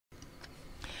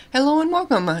Hello and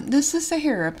welcome. This is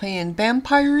Sahara playing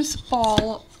Vampires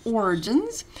Fall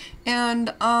Origins, and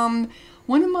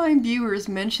one of my viewers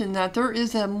mentioned that there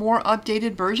is a more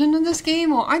updated version of this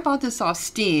game. Well, I bought this off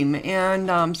Steam,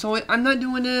 and so I'm not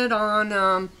doing it on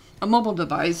a mobile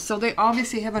device, so they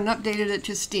obviously haven't updated it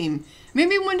to Steam.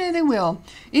 Maybe one day they will.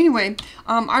 Anyway,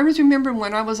 I was remembering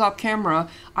when I was off camera,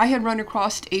 I had run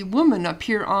across a woman up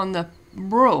here on the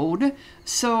road,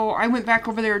 so I went back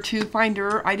over there to find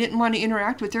her. I didn't want to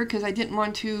interact with her because I didn't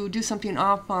want to do something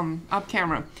off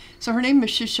camera. So her name is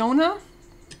Shoshona.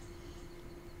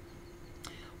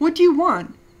 What do you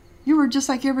want? You are just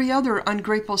like every other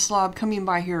ungrateful slob coming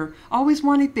by here. Always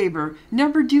want a favor,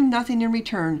 never do nothing in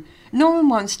return. No one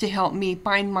wants to help me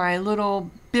find my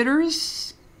little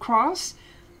bitter's cross.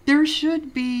 There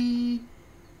should be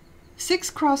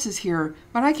 6 crosses here,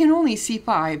 but I can only see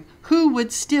 5. Who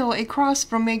would steal a cross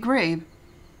from a grave?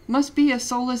 Must be a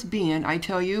soulless being, I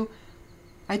tell you.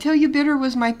 I tell you, Bitter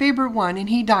was my favorite one, and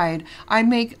he died. I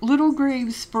make little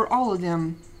graves for all of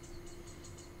them.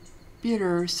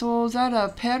 Bitter, so is that a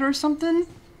pet or something?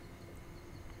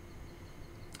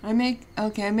 I make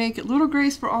little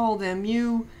graves for all of them.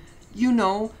 You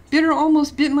know, Bitter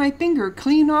almost bit my finger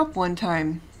clean off one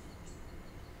time.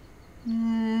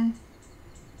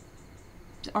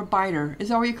 Or Biter. Is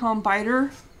that what you call him,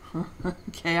 Biter?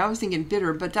 Okay, I was thinking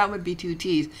Bitter, but that would be 2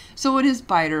 T's. So it is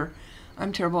Biter.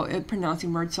 I'm terrible at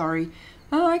pronouncing words, sorry.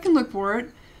 I can look for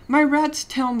it. My rats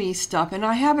tell me stuff, and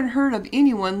I haven't heard of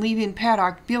anyone leaving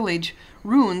Paddock Village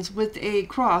ruins with a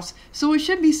cross, so it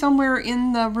should be somewhere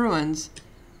in the ruins.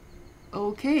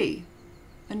 Okay.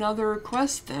 Another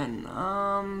quest then.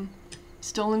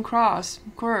 Stolen cross,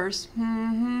 of course.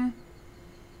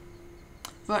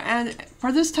 But and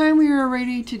for this time we are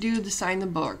ready to do the sign the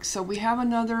book. So we have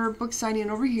another book signing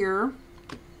over here.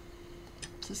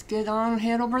 Let's get on and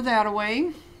head over that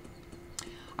way.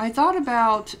 I thought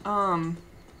about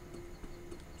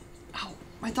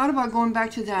going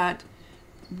back to that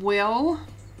well,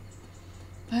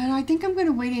 but I think I'm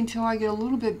gonna wait until I get a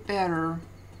little bit better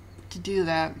to do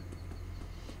that.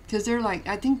 Because they're like,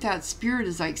 I think that spirit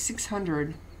is like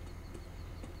 600.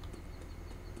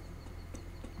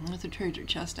 That's a treasure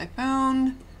chest I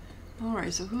found.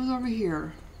 Alright, so who's over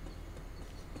here?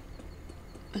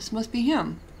 This must be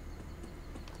him.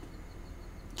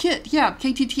 Kit, yeah,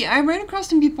 KTT. I ran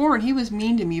across him before and he was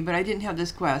mean to me, but I didn't have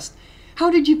this quest. How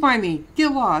did you find me?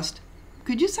 Get lost.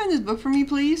 Could you sign this book for me,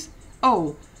 please?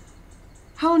 Oh,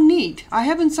 how neat. I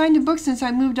haven't signed a book since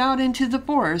I moved out into the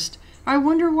forest. I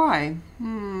wonder why.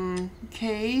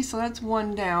 Okay, so that's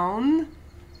one down.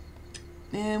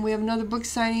 And we have another book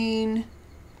signing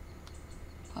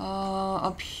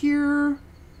up here,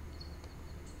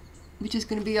 which is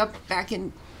going to be up back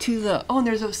into the, oh, and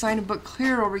there's a sign of book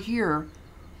clear over here.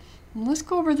 Let's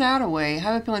go over that away. I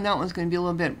have a feeling that one's going to be a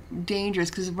little bit dangerous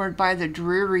because we're by the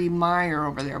dreary mire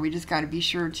over there. We just got to be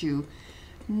sure to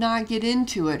not get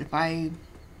into it if I,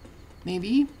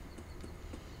 maybe.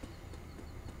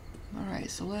 Alright,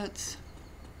 so let's,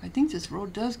 I think this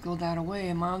road does go that way.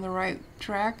 Am I on the right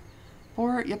track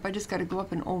for it? Yep, I just got to go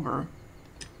up and over.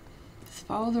 Just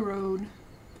follow the road.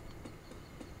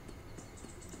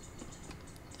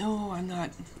 Oh, I'm not.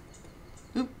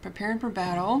 Oop, preparing for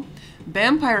battle.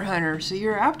 Vampire hunter, so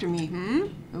you're after me,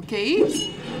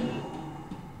 Okay.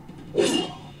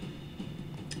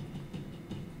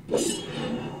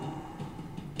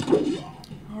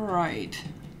 Alright.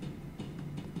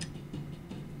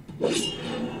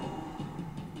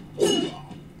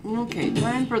 Okay,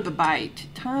 time for the bite.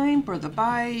 Time for the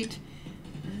bite.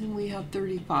 And we have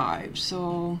 35,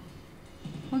 so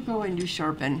we'll go and do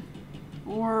sharpen.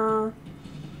 Or,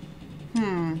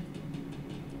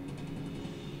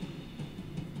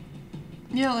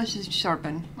 yeah, let's just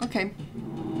sharpen. Okay.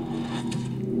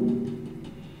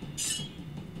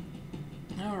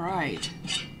 Alright.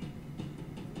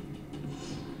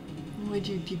 Would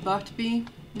you debuffed be?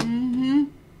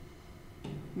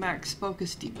 Max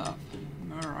focus debuff.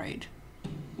 Alright.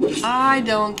 I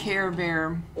don't care,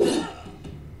 Bear.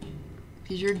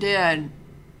 Because you're dead.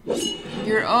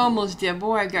 You're almost dead.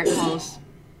 Boy, I got close.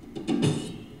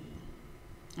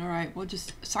 Alright, we'll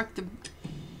just suck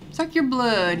your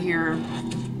blood here.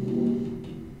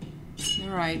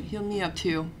 Alright, heal me up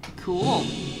too. Cool.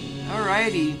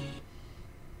 Alrighty.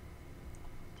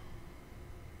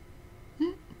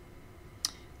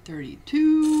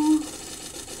 32.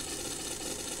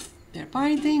 Did I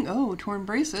find anything? Oh, torn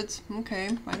bracelets. Okay,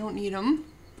 I don't need them.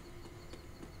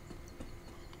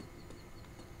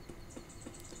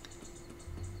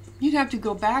 You'd have to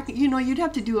go back, you know, you'd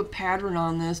have to do a pattern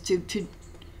on this to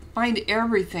find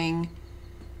everything.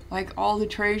 Like all the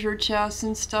treasure chests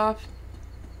and stuff.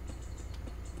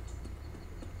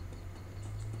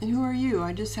 And who are you?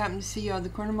 I just happened to see you out of the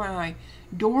corner of my eye.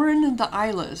 Doran the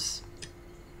Eyeless.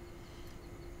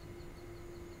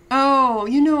 Oh,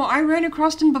 you know, I ran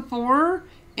across him before,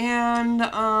 and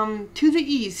to the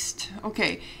east.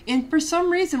 Okay, and for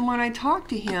some reason when I talked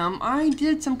to him, I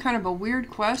did some kind of a weird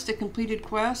quest, a completed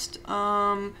quest.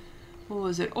 What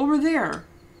was it? Over there.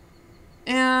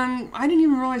 And I didn't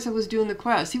even realize I was doing the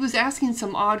quest. He was asking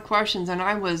some odd questions, and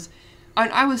I was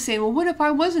saying, well, what if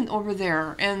I wasn't over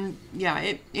there? And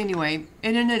yeah, anyway,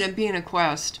 it ended up being a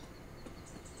quest.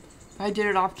 I did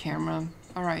it off camera.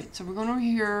 All right, so we're going over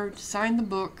here to sign the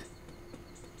book.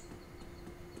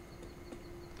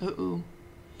 Uh-oh.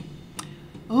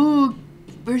 Oh,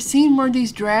 we're seeing more of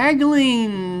these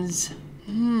draglings.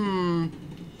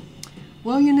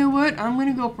 Well, you know what? I'm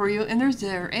going to go for you. And there's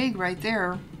their egg right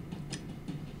there.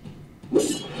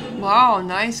 Wow,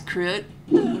 nice crit.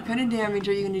 What kind of damage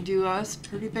are you going to do us?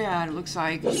 Pretty bad, it looks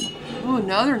like. Oh,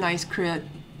 another nice crit.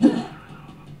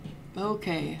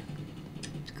 Okay.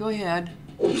 Let's go ahead.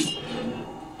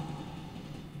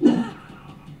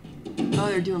 Oh,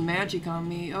 they're doing magic on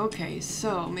me. Okay,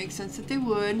 so makes sense that they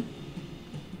would. I'm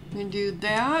going to do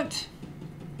that.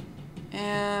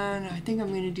 And I think I'm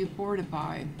going to do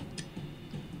Fortify.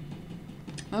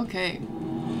 Okay.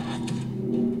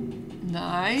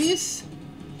 Nice.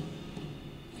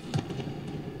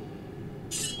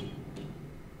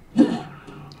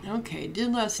 Okay,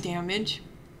 did less damage.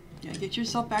 Yeah, get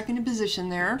yourself back into position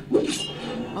there.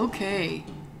 Okay.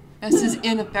 This is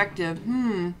ineffective.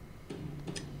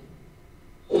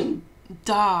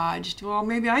 Dodged. Well,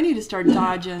 maybe I need to start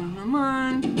dodging. Come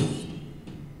on.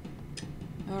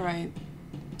 Alright.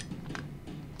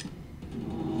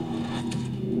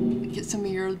 Get some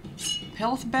of your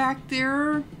health back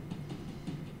there.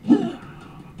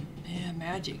 Yeah,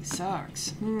 magic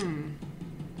sucks.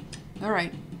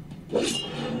 Alright.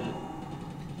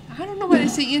 I don't know why they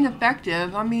say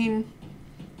ineffective. I mean,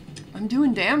 I'm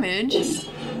doing damage.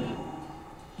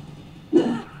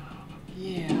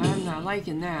 Yeah, I'm not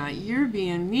liking that. You're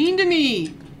being mean to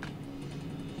me.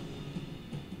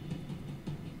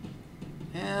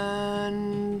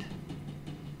 And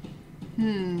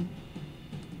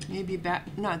maybe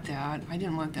not that. I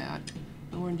didn't want that.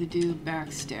 I wanted to do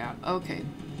backstab. Okay,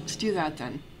 let's do that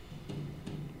then.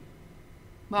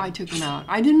 Well, I took him out.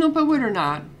 I didn't know if I would or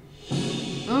not.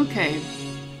 Okay.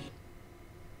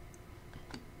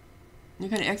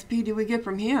 What kind of XP do we get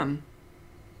from him?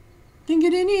 Didn't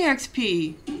get any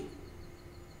XP.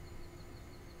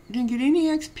 Didn't get any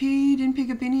XP. Didn't pick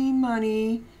up any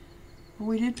money. Well,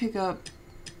 we did pick up...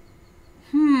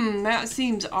 that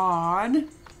seems odd.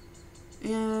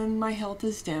 And my health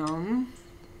is down.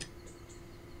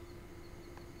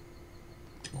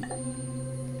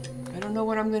 I don't know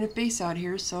what I'm going to face out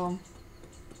here, so...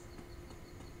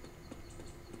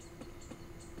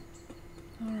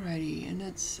 Alrighty, and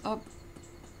it's up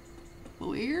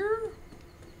where?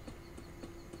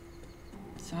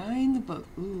 Sign the book.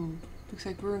 Ooh, looks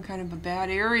like we're in kind of a bad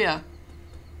area.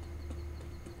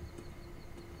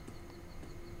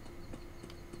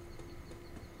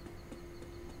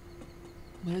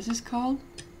 What is this called?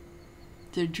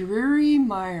 The Dreary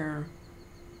Mire.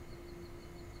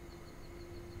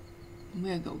 I'm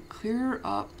gonna go clear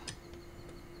up.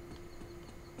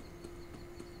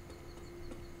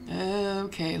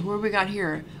 Okay, who have we got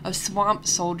here? A swamp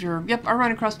soldier. Yep, I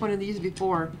ran across one of these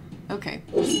before. Okay.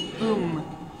 Boom.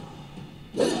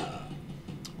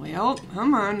 Well,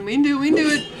 come on. We can do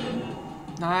it.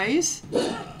 Nice.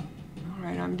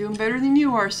 Alright, I'm doing better than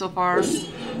you are so far.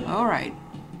 Alright.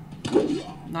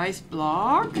 Nice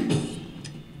block.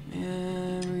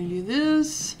 And we're gonna do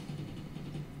this.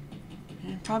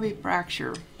 And probably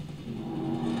fracture.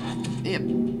 Yep.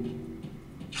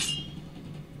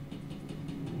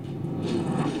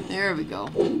 There we go.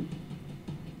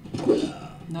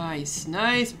 Nice,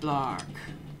 nice block.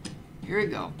 Here we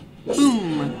go.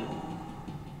 Boom.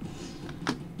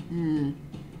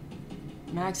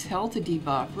 Max health to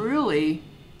debuff. Really?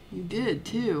 You did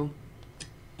too.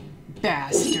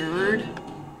 Bastard.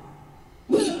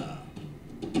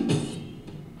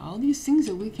 All these things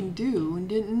that we can do and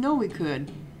didn't know we could.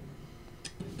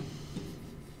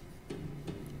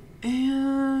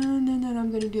 And then I'm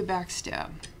going to do a backstab.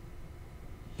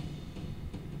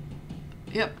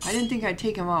 Yep, I didn't think I'd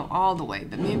take him out all the way,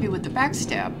 but maybe with the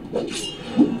backstab.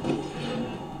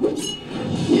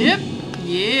 Yep,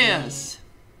 yes.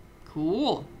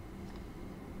 Cool.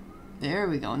 There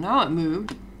we go. Now it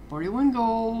moved. 41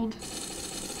 gold.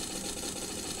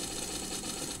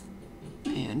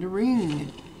 And a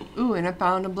ring. Ooh, and I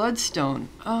found a bloodstone.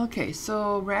 Okay,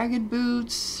 so ragged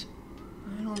boots.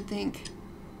 I don't think...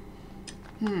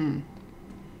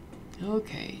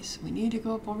 Okay, so we need to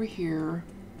go up over here.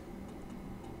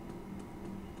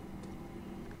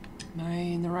 Am I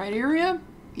in the right area?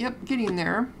 Yep, getting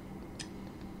there.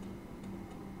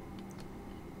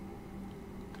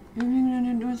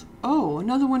 Oh,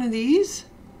 another one of these?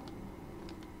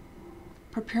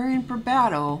 Preparing for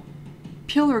battle.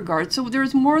 Pillar guard. So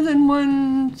there's more than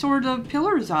one sort of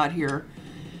pillars out here.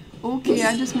 Okay,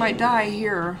 I just might die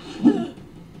here.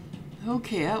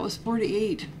 Okay, that was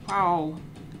 48. Wow.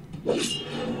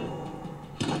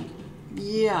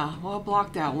 Yeah, well, I'll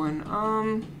block that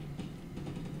one.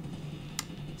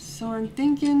 So I'm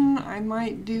thinking I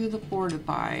might do the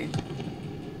fortify.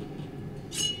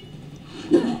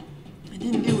 It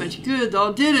didn't do much good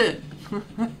though, did it?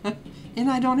 And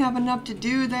I don't have enough to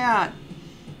do that.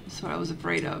 That's what I was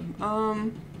afraid of.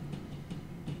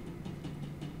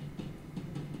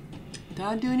 Did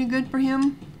that do any good for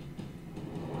him?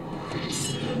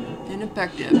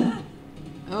 Ineffective.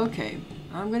 Okay,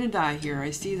 I'm gonna die here. I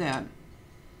see that.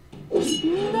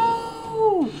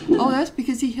 No! Oh, that's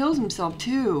because he heals himself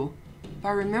too. If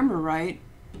I remember right.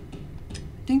 I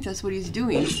think that's what he's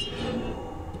doing.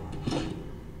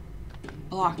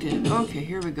 Blocked it. Okay,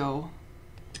 here we go.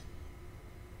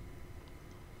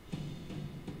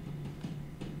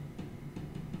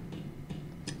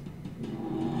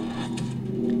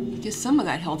 Get some of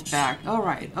that health back.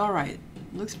 Alright, alright.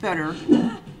 Looks better.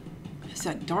 It's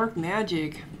that dark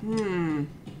magic.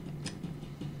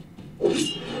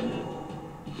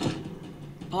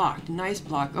 Blocked. Nice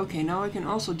block. Okay, now I can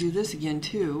also do this again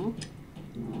too.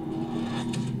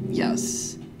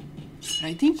 Yes. But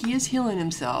I think he is healing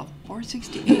himself.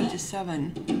 468 to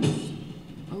 7.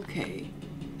 Okay.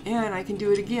 And I can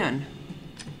do it again.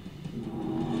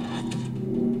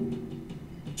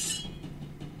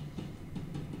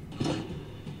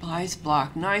 Nice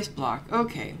block. Nice block.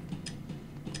 Okay.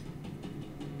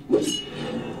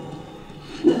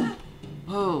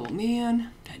 Oh,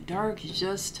 man. That dark is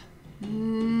just...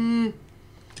 Am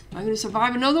I going to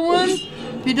survive another one?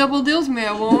 If he double deals me,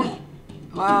 I won't.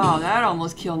 Wow, that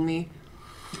almost killed me.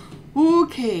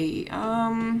 Okay,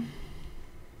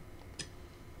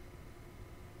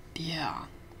 yeah.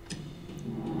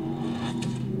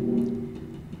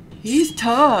 He's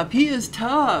tough. He is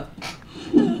tough.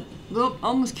 Look,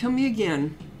 almost killed me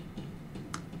again.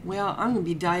 Well, I'm gonna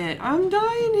be dying. I'm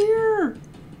dying here.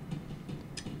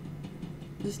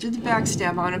 Let's do the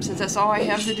backstab on him since that's all I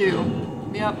have to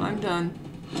do. Yep, I'm done.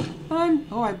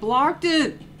 Oh, I blocked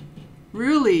it.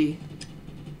 Really?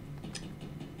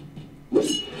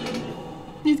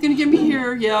 He's gonna get me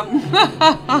here. Yep.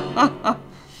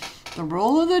 The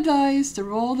roll of the dice. The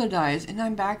roll of the dice. And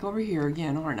I'm back over here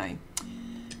again, aren't I?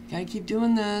 Gotta keep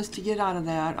doing this to get out of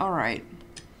that. All right.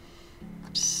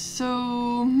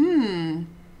 So,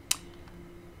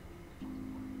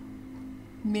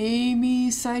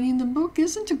 maybe signing the book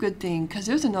isn't a good thing, because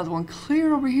there's another one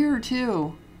clear over here,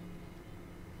 too.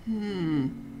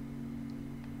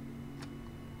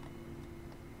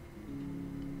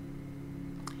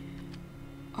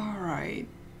 Alright.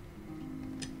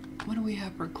 What do we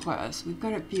have for quests? We've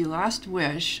got a few. Last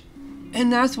Wish.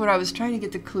 And that's what I was trying to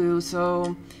get the clue.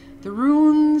 So, the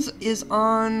runes is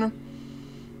on...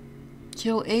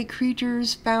 Kill 8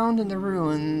 creatures found in the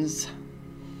ruins.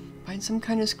 Find some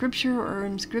kind of scripture or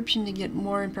inscription to get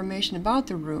more information about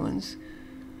the ruins.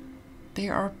 They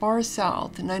are far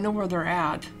south, and I know where they're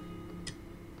at.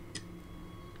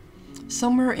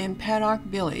 Somewhere in Paddock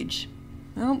Village.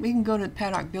 Well, we can go to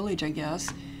Paddock Village, I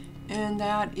guess. And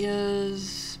that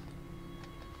is...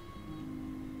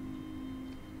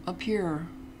 up here.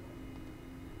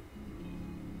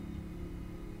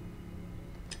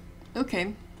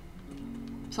 Okay.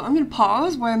 So I'm going to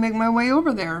pause while I make my way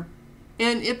over there.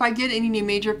 And if I get any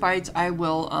major fights, I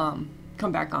will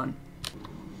come back on.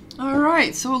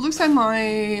 Alright, so it looks like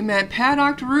I'm at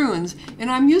Paddock Ruins.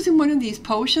 And I'm using one of these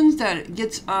potions that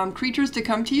gets creatures to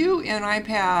come to you. And I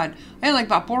had like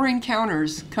about 4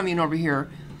 encounters coming over here.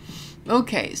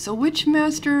 Okay, so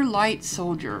Witchmaster Light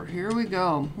Soldier. Here we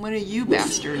go. One of you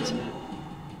bastards.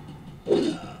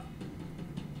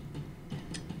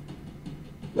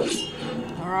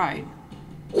 Alright.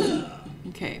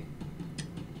 Okay.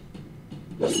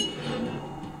 It's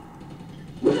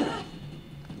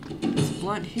a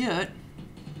blunt hit.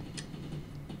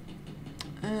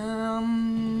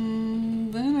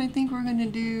 Then I think we're gonna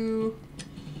do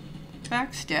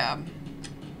backstab.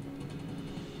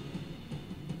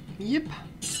 Yep.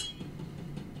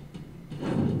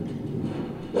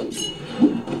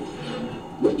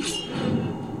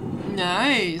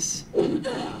 Nice.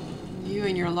 You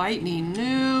and your lightning.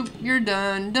 Nope. You're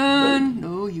done. Done.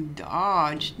 No, you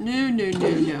dodged. No, no,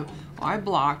 no, no. Oh, I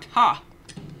blocked. Ha.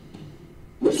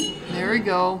 There we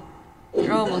go.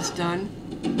 You're almost done.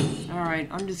 Alright,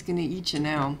 I'm just gonna eat you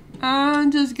now. I'm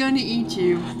just gonna eat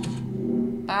you.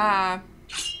 Bye.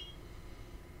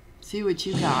 See what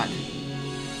you got.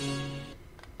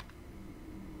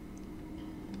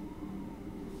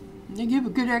 They give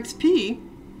a good XP.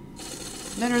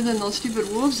 Better than those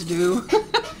stupid wolves do.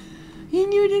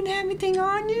 And you didn't have anything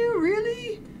on you?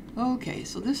 Really? Okay,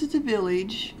 so this is the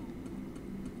village.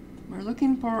 We're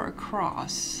looking for a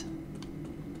cross.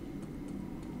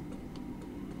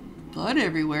 Blood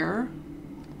everywhere.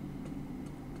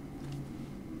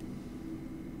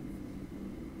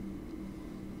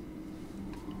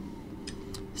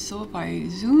 So if I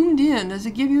zoomed in, does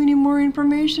it give you any more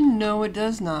information? No, it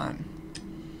does not.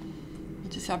 You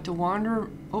just have to wander.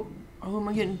 Oh, who am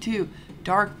I getting to?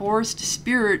 Dark Forest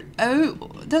Spirit. Oh,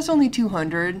 that's only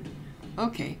 200.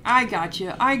 Okay, I got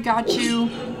you. I got you.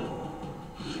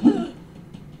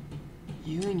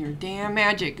 You and your damn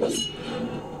magic.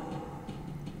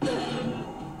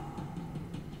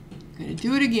 Gonna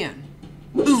do it again.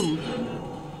 Boom.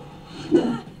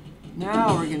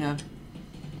 Now we're gonna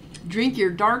drink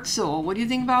your dark soul. What do you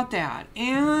think about that?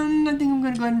 And I think I'm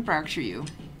gonna go ahead and fracture you.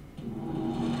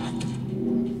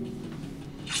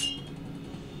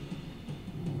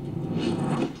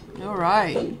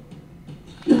 Alright.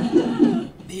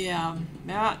 Yeah,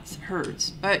 that hurts.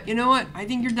 But you know what? I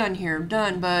think you're done here.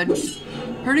 Done, bud.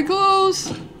 Pretty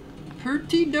close.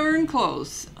 Pretty darn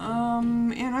close.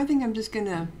 And I think I'm just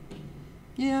gonna...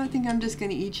 Yeah, I think I'm just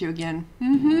gonna eat you again.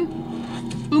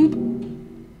 Mm-hmm.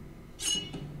 Boom.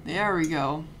 There we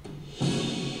go.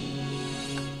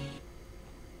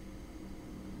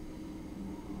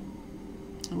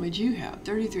 What'd you have?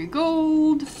 33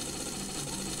 gold.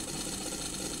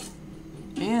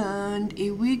 And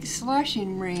a weak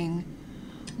slashing ring.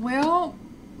 Well,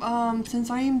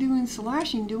 since I am doing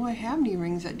slashing, do I have any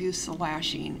rings that do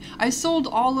slashing? I sold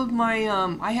all of my,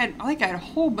 I had a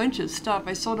whole bunch of stuff.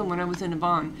 I sold them when I was in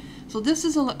Avon. So this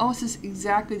is this is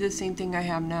exactly the same thing I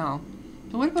have now.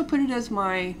 So what if I put it as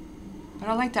my, but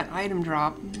I like that item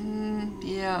drop.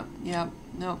 Yeah,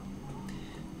 no.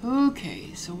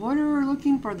 Okay, so what are we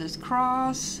looking for? This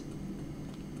cross.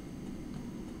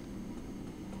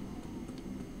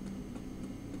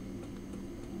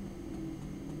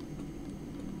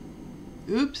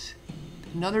 Oops.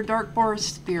 Another Dark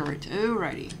Forest Spirit.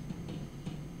 Alrighty.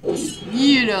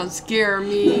 You don't scare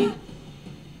me.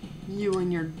 You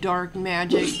and your dark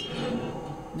magic.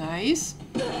 Nice.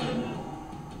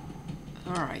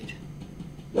 Alright.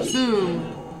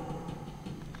 Boom.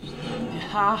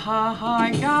 Ha ha ha,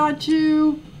 I got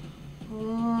you.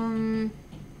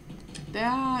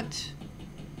 That.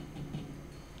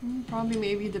 Probably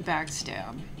maybe the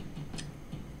backstab.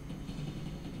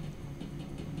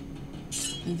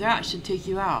 That should take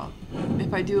you out,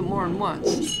 if I do it more than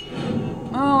once.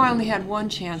 Oh, I only had one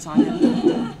chance on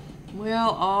him. Well,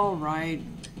 alright.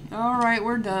 Alright,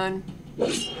 we're done.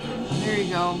 There you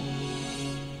go.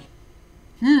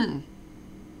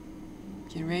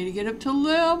 Get ready to get up to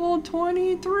level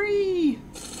 23.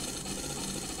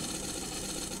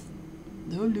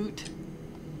 No loot.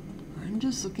 I'm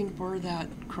just looking for that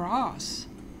cross.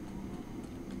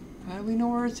 How do we know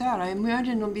where it's at? I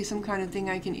imagine there'll be some kind of thing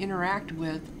I can interact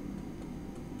with.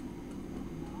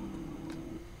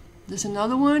 This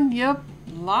another one? Yep.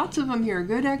 Lots of them here.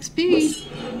 Good XP.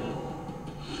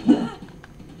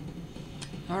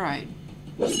 Alright.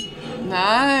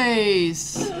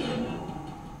 Nice.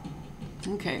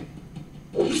 Okay.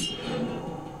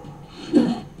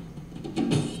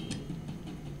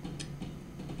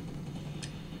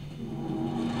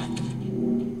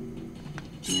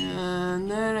 And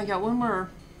then I got one more.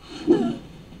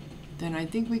 Then I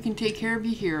think we can take care of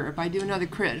you here if I do another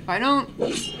crit. If I don't...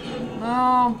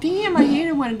 Oh, damn, I hate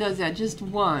it when it does that. Just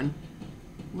one.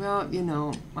 Well, you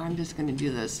know, I'm just going to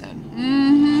do this then.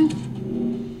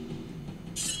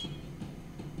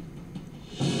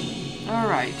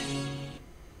 Alright.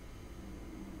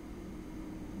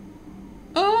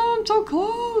 Oh, I'm so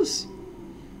close.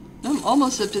 I'm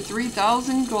almost up to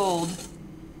 3,000 gold.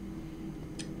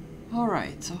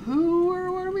 Alright, so who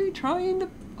are we trying to...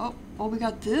 Oh, we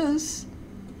got this.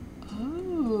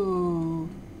 Oh.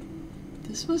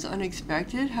 This was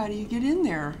unexpected. How do you get in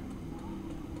there?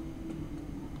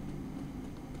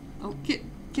 Oh,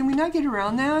 can we not get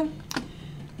around that?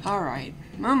 Alright,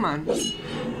 come on.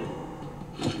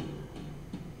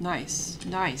 Nice,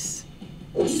 nice.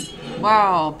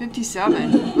 Wow,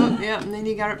 57. Oh, yeah, and then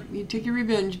you took your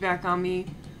revenge back on me.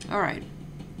 Alright.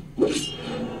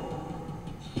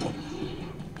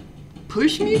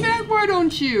 Push me back, why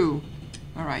don't you?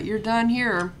 Alright, you're done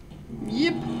here.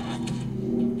 Yep.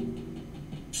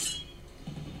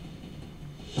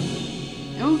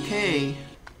 Okay.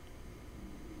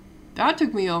 That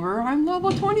took me over. I'm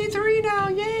level 23 now.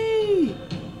 Yay!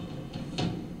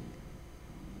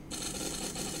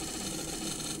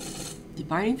 Did I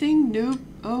find anything? Nope.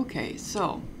 Okay,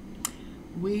 so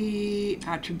we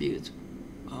attributes.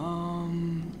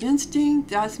 Instinct,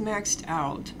 that's maxed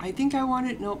out. I think I want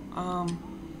it, nope.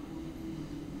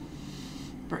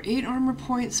 For 8 armor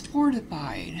points,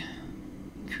 fortified.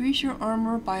 Increase your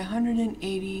armor by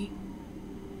 180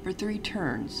 for 3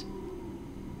 turns.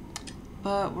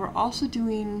 But we're also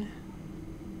doing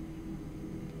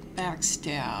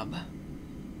backstab.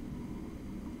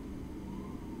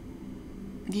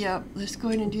 Yep, let's go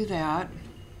ahead and do that.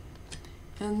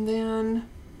 And then,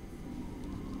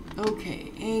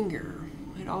 okay, anger.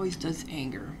 It always does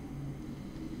anger.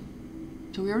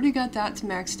 So we already got that's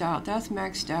maxed out. That's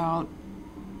maxed out.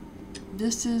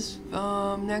 This is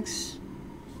next.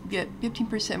 Get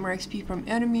 15% more XP from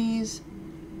enemies.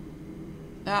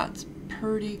 That's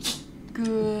pretty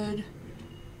good.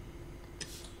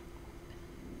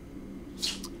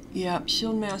 Yep,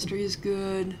 shield mastery is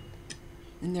good.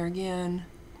 And there again.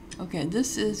 Okay,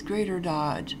 this is greater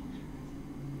dodge.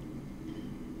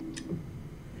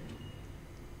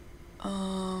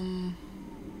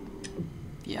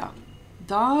 Yeah,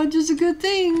 dodge is a good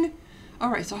thing.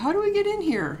 Alright, so how do we get in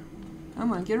here? I'm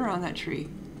gonna get around that tree.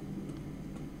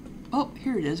 Oh,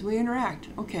 here it is. We interact.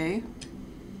 Okay.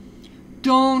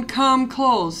 Don't come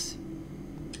close.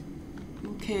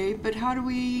 Okay, but how do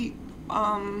we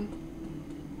gotta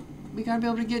be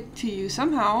able to get to you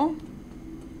somehow.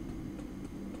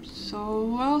 So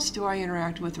who else do I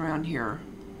interact with around here?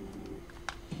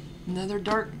 Another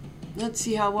dark. Let's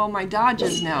see how well my dodge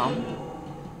is now.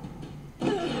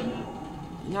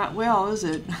 Not well, is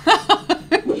it?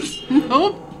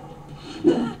 Nope.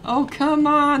 Oh, come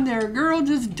on there, girl,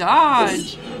 just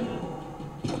dodge.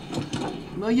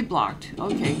 Well, you blocked.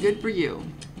 Okay, good for you.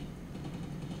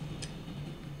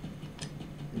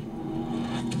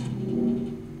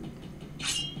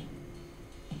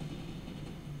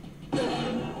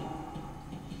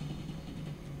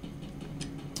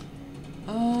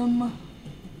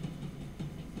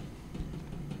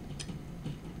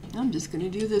 I'm just gonna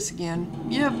do this again.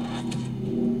 Yep.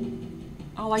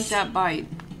 I like that bite.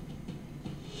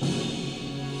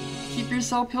 Keep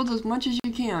yourself healed as much as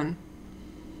you can.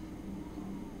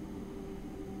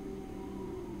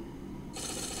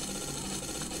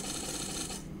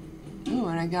 Oh,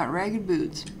 and I got ragged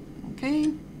boots.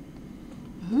 Okay.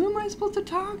 Who am I supposed to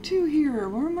talk to here?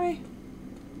 Where am I?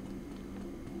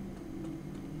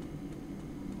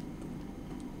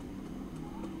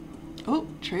 Oh,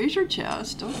 treasure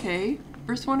chest. Okay.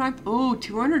 First one oh,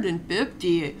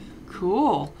 250.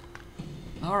 Cool.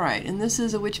 Alright, and this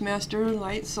is a Witchmaster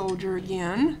Light Soldier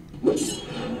again.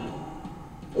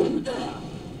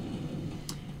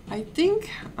 I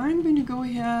think I'm going to go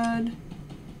ahead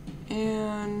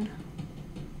and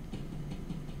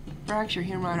fracture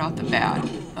him right off the bat.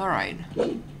 Alright.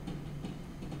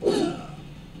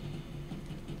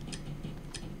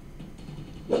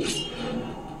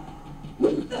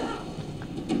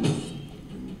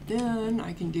 Then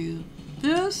I can do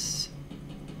this.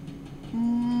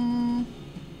 And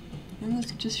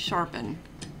let's just sharpen.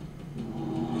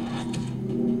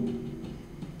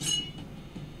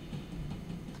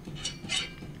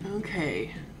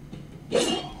 Okay.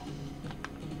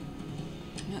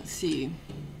 Let's see.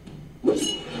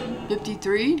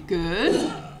 53,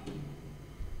 good.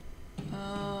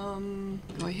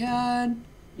 Go ahead.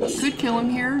 Could kill him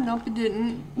here. Nope, it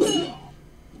didn't.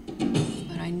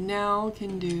 But I now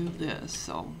can do this.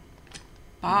 So,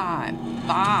 bye.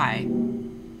 Bye.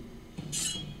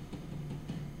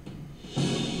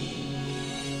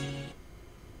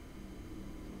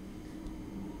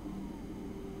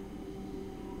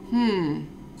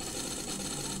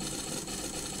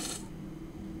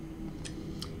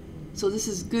 So this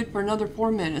is good for another 4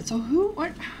 minutes. So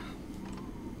what?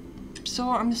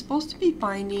 So I'm supposed to be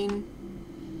finding.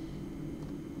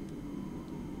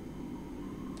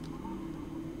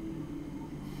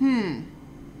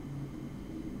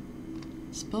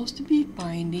 Supposed to be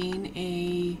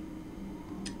finding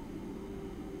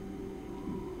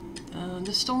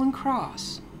the stolen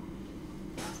cross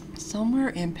somewhere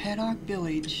in Paddock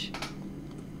Village.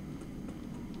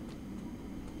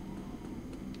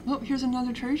 Oh, here's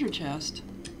another treasure chest.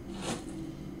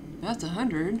 That's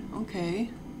 100.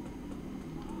 Okay.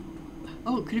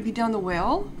 Oh, could it be down the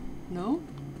well? No?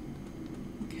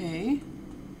 Okay.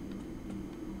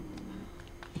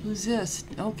 Who's this?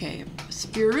 Okay.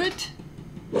 Spirit?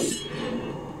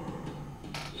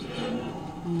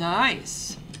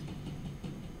 Nice.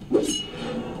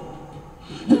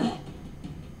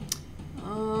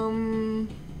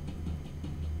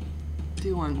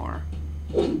 do one more.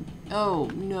 Oh,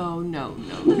 no, no,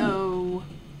 no, no.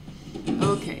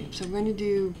 Okay, so I'm going to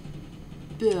do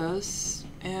this,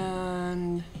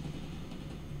 and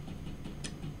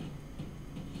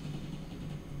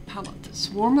how about this?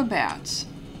 Swarm of bats.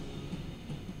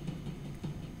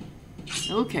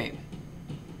 Okay.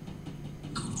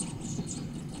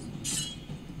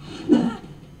 It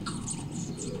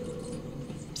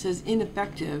says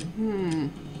ineffective.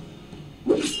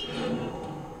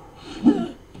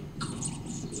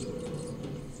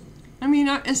 I mean,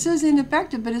 it says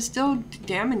ineffective, but it's still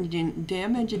damaging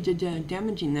them.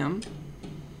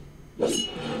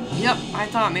 Yep, I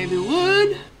thought maybe it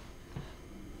would.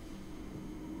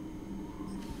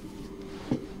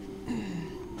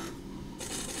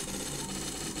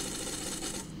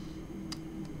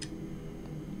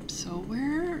 So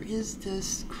where is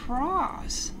this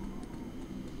cross?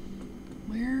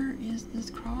 Where is this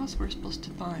cross we're supposed to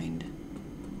find?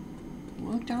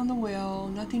 Look down the well,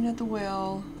 nothing at the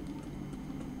well.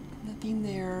 Nothing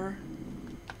there.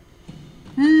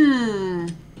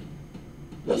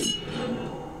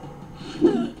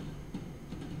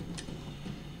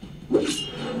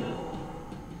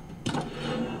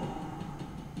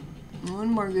 One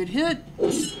more good hit.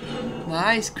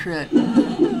 Nice crit.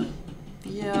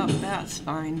 Yeah, that's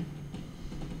fine.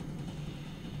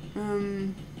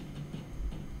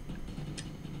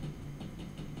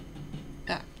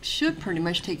 That should pretty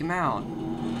much take him out.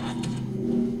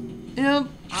 Yep,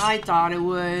 I thought it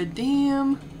would.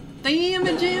 Damn. Damn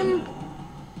it, Jim.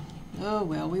 Oh,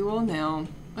 well, we will now.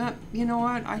 But, you know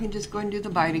what? I can just go ahead and do the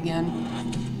bite again.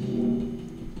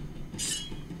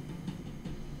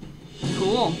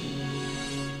 Cool.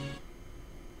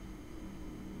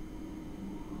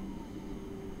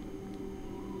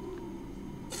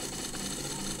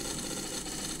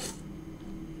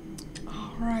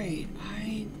 Alright,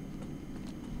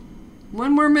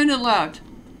 one more minute left.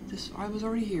 I was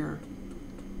already here.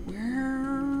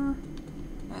 Where?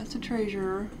 That's a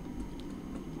treasure.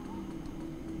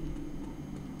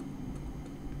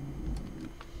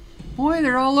 Boy,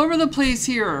 they're all over the place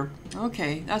here.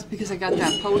 Okay, that's because I got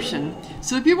that potion.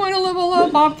 So if you want to level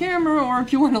up off camera, or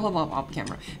if you want to level up off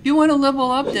camera, if you want to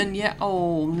level up, then yeah.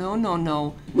 Oh, no, no,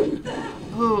 no.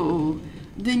 Oh,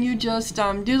 then you just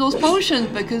do those potions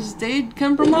because they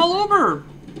come from all over.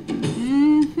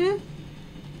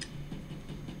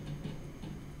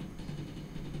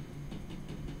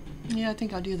 Yeah, I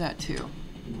think I'll do that too.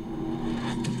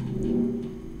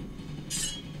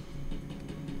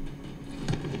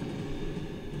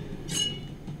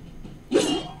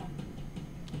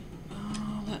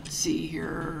 Let's see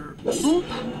here. Boop.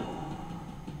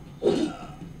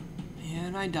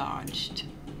 And I dodged.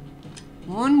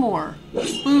 One more.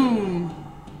 Boom.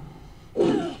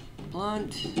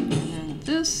 Blunt. And then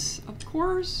this, of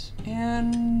course.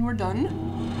 And we're done.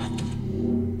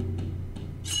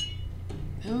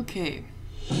 Okay.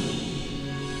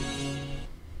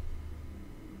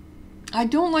 I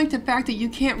don't like the fact that you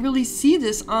can't really see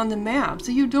this on the map,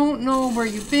 so you don't know where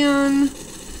you've been.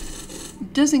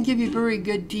 It doesn't give you very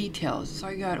good details. So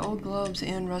I got old gloves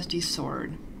and rusty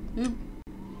sword. Oop.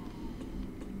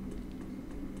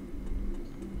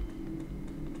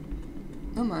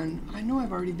 Come on, I know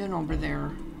I've already been over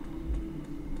there.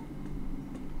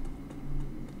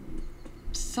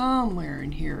 Somewhere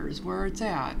in here is where it's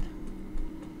at.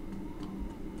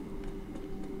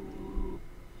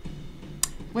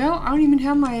 Well, I don't even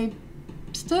have my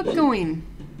stuff going.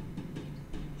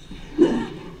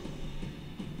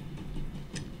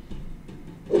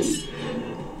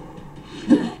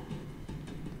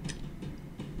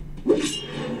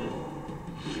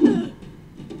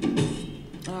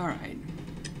 All right.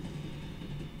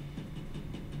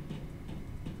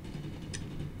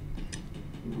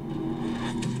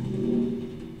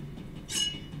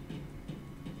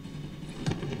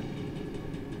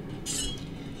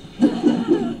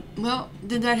 Well,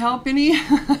 did that help any?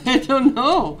 I don't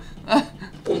know.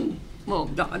 Well,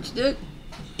 dodged it.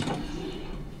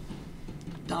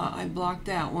 I blocked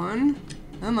that one.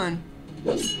 Come on.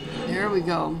 There we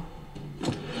go.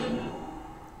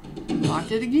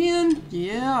 Blocked it again.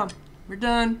 Yeah, we're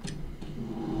done.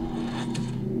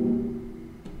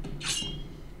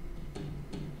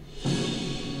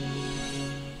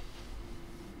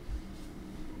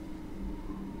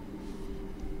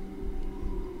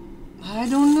 I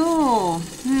don't know.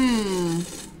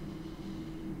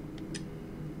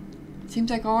 Seems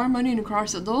like all I'm running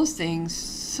across are those things.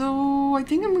 So I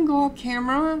think I'm gonna go off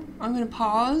camera. I'm gonna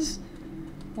pause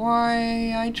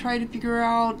while I try to figure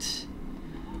out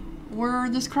where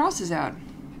this cross is at.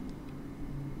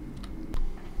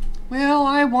 Well,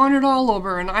 I wandered all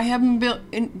over, and I haven't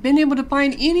been able to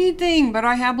find anything, but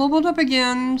I have leveled up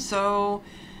again, so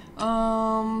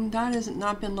that has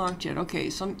not been locked yet. Okay,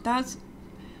 so that's,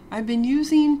 I've been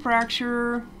using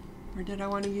fracture, or did I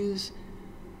want to use,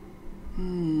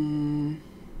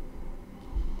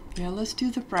 yeah, let's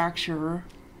do the fracture,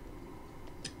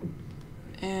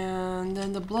 and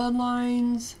then the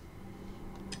bloodlines.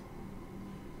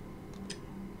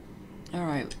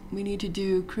 Alright, we need to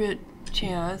do crit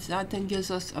chance. That then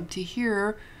gives us up to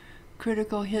here.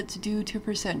 Critical hits do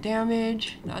 2%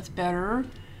 damage. That's better.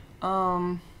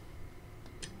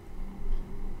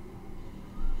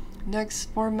 Next,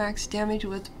 4 max damage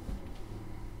with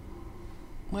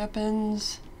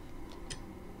weapons.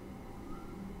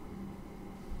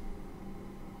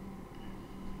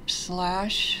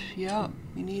 Slash. Yep,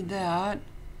 we need that.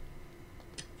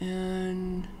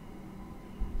 And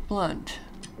blunt.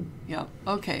 Yep,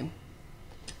 okay.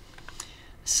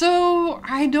 So,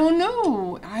 I don't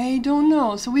know.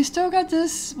 So we still got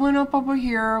this one up over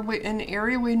here, an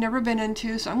area we've never been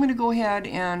into. So I'm going to go ahead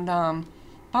and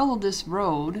follow this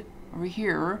road over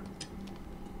here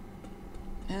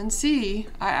and see.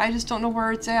 I just don't know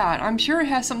where it's at. I'm sure it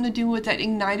has something to do with that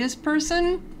Ignitus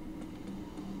person.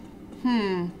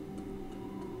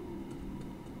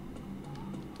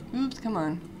 Oops, come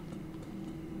on.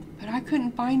 But I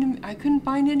couldn't find him. I couldn't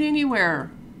find it anywhere.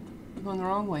 We're going the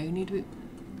wrong way. We need to be...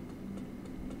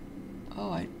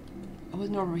 Oh, I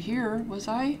wasn't over here, was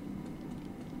I?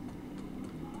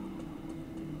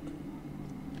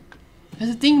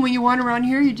 That's the thing, when you wander around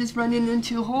here, you just run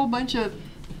into a whole bunch of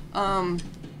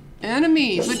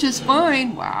enemies, which is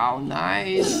fine. Wow,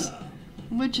 nice.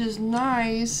 Which is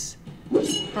nice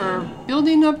for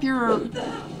building up your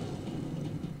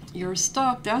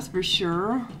stuff, that's for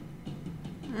sure.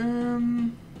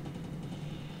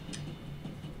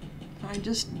 I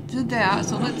just did that,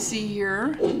 so let's see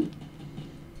here.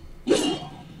 I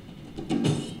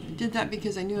did that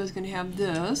because I knew I was going to have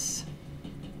this.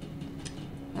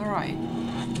 Alright.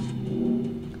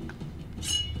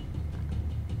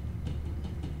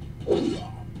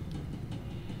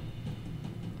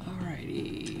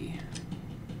 Alrighty.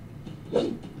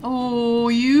 Oh,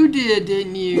 you did,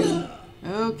 didn't you?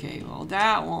 Okay, well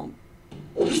that won't...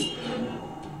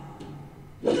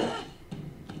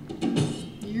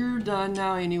 You're done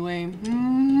now anyway.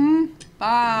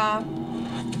 Bye.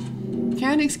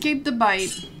 Can't escape the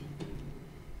bite.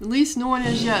 At least no one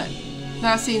has yet.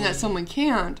 Not saying that someone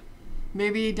can't.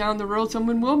 Maybe down the road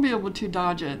someone will be able to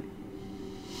dodge it.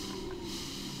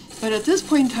 But at this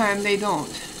point in time, they don't.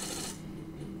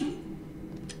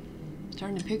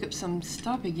 Starting to pick up some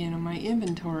stuff again in my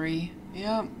inventory.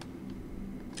 Yep.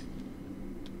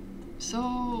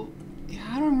 So, yeah,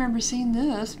 I don't remember seeing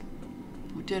this.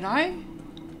 Did I?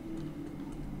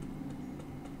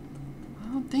 I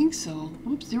don't think so.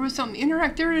 Oops, there was something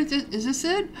interact. There it is. Is this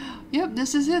it? Yep,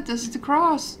 this is it. This is the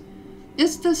cross.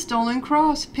 It's the stolen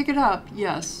cross. Pick it up.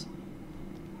 Yes.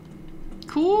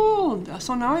 Cool.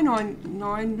 So now I know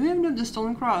I have the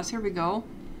stolen cross. Here we go.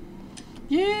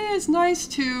 Yeah, it's nice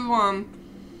to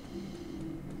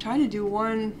try to do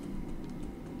one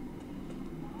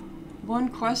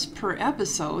quest per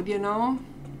episode, you know?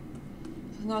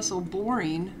 It's not so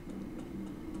boring.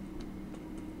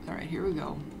 Alright, here we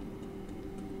go.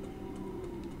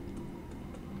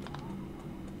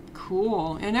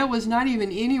 Cool. And it was not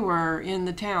even anywhere in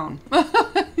the town.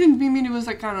 I mean, it was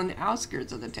like kind of on the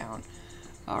outskirts of the town.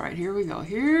 Alright, here we go.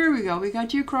 Here we go. We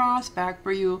got you cross back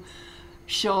for you,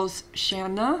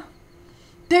 Shanna.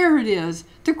 There it is.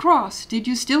 The cross. Did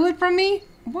you steal it from me?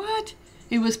 What?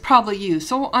 It was probably you.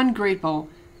 So ungrateful.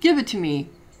 Give it to me.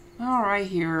 Alright,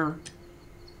 here.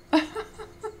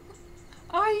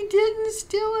 I didn't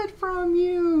steal it from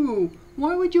you.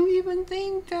 Why would you even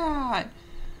think that?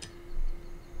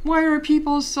 Why are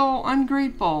people so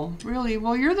ungrateful? Really?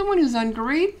 Well, you're the one who's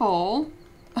ungrateful.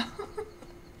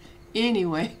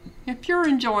 Anyway, if you're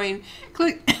enjoying,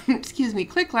 click, excuse me,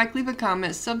 click like, leave a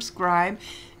comment, subscribe,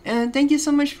 and thank you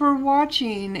so much for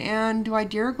watching. And do I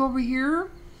dare go over here?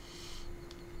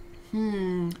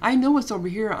 I know what's over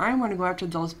here. I want to go after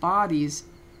those bodies.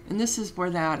 And this is where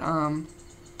that,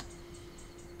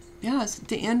 yeah, it's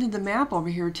the end of the map over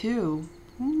here too.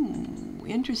 Ooh,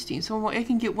 interesting. So I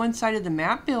can get one side of the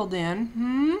map filled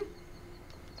in.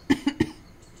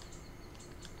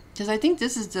 Because I think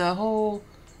this is the whole,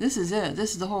 this is it.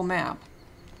 This is the whole map.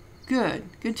 Good.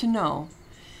 Good to know.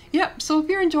 Yep, so if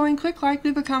you're enjoying, click like,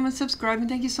 leave a comment, subscribe, and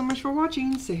thank you so much for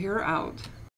watching. Sahara out.